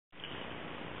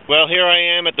Well, here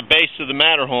I am at the base of the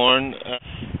Matterhorn.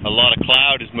 A lot of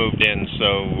cloud has moved in,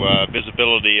 so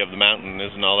visibility of the mountain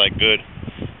isn't all that good.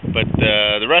 But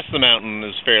the rest of the mountain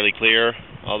is fairly clear,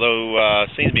 although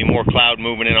seems to be more cloud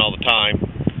moving in all the time.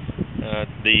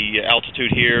 The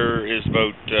altitude here is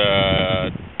about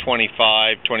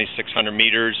 2,600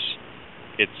 meters.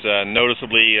 It's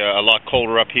noticeably a lot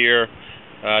colder up here.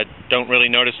 Don't really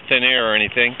notice thin air or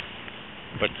anything,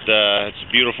 but it's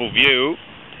a beautiful view.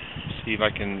 See if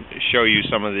I can show you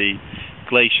some of the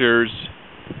glaciers.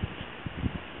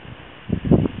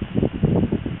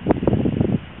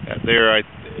 There's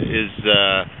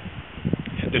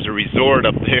a resort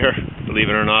up there, believe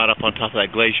it or not, up on top of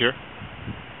that glacier.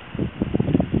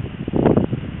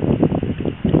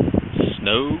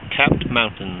 Snow-capped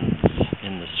mountains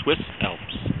in the Swiss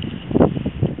Alps.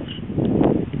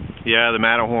 Yeah, the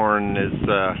Matterhorn is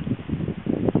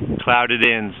clouded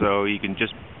in, so you can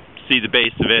just see the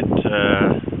base of it.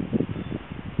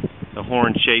 The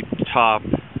horn-shaped top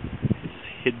is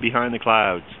hid behind the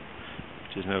clouds,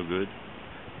 which is no good.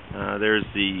 There's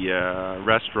the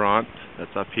restaurant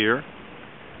that's up here.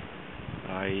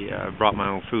 I brought my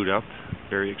own food up.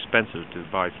 Very expensive to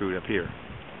buy food up here.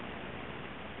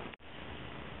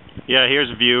 Yeah, here's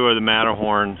a view of the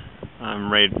Matterhorn.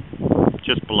 I'm right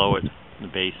just below it, the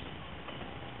base.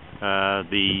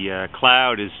 The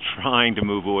cloud is trying to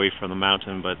move away from the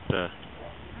mountain, but it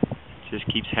just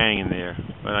keeps hanging there.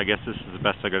 But I guess this is the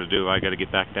best I got to do. I got to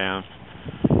get back down.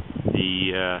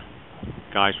 The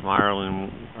guys from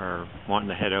Ireland are wanting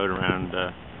to head out around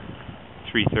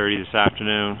 3:30 this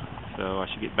afternoon, so I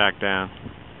should get back down.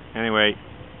 Anyway,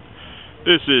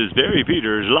 this is Barry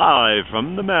Peters live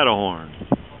from the Matterhorn.